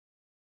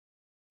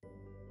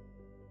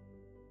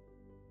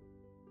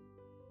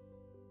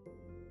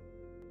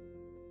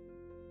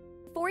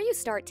Before you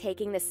start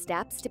taking the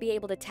steps to be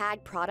able to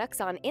tag products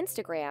on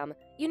Instagram,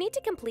 you need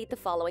to complete the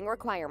following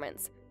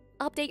requirements.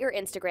 Update your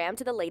Instagram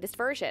to the latest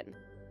version.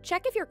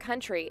 Check if your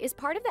country is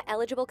part of the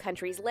eligible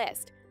countries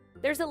list.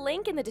 There's a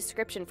link in the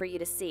description for you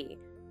to see.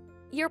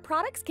 Your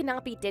products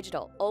cannot be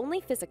digital,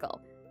 only physical.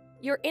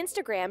 Your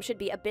Instagram should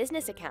be a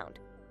business account.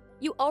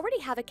 You already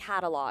have a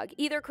catalog,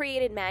 either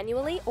created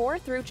manually or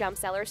through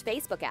Jumpseller's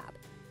Facebook app.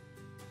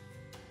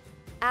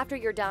 After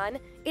you're done,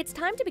 it's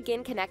time to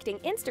begin connecting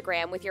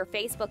Instagram with your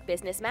Facebook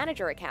Business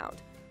Manager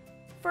account.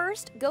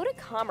 First, go to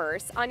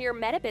Commerce on your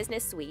Meta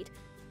Business Suite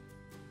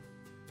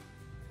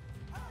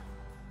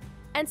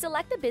and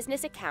select the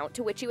business account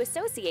to which you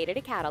associated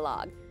a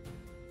catalog.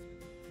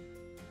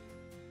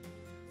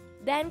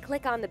 Then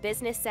click on the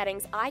Business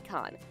Settings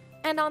icon,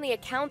 and on the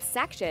Accounts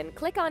section,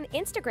 click on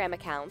Instagram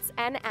Accounts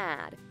and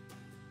Add.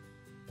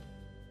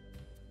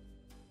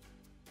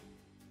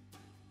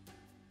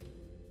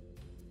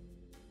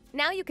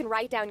 Now you can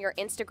write down your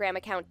Instagram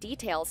account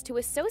details to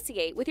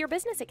associate with your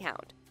business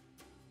account.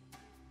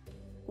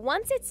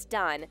 Once it's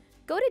done,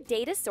 go to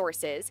Data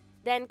Sources,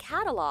 then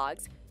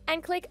Catalogs,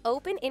 and click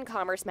Open in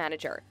Commerce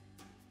Manager.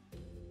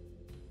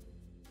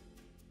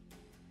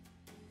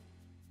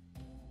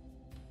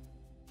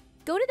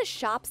 Go to the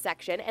Shop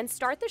section and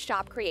start the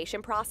shop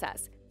creation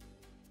process.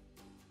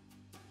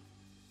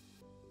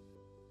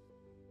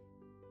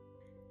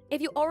 If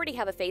you already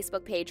have a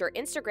Facebook page or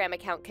Instagram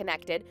account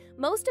connected,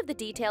 most of the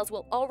details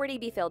will already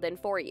be filled in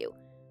for you.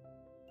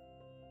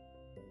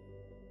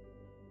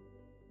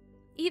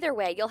 Either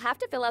way, you'll have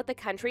to fill out the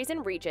countries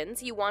and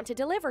regions you want to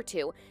deliver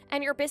to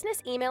and your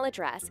business email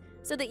address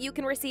so that you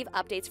can receive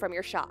updates from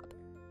your shop.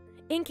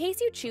 In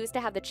case you choose to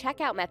have the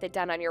checkout method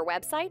done on your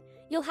website,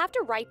 you'll have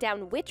to write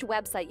down which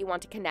website you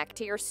want to connect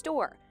to your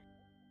store.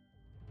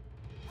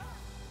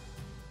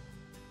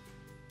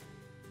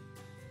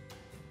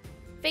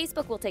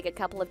 Facebook will take a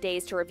couple of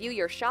days to review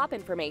your shop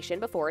information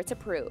before it's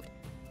approved.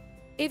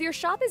 If your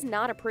shop is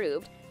not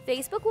approved,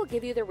 Facebook will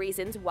give you the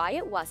reasons why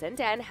it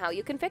wasn't and how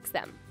you can fix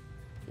them.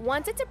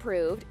 Once it's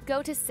approved,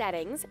 go to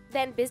Settings,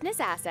 then Business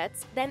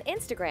Assets, then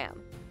Instagram.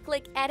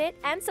 Click Edit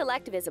and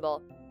select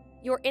Visible.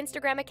 Your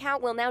Instagram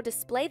account will now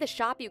display the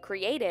shop you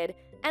created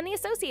and the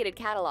associated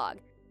catalog.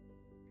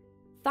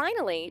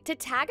 Finally, to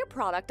tag a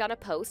product on a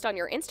post on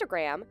your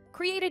Instagram,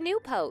 create a new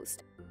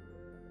post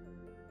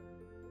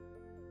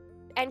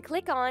and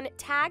click on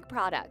Tag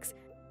Products.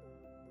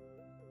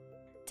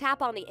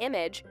 Tap on the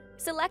image,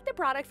 select the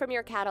product from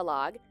your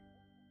catalog,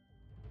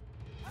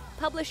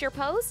 publish your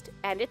post,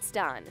 and it's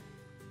done.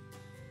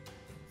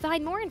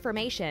 Find more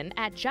information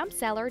at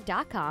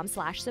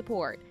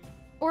jumpseller.com/support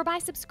or by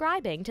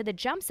subscribing to the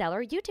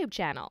Jumpseller YouTube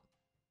channel.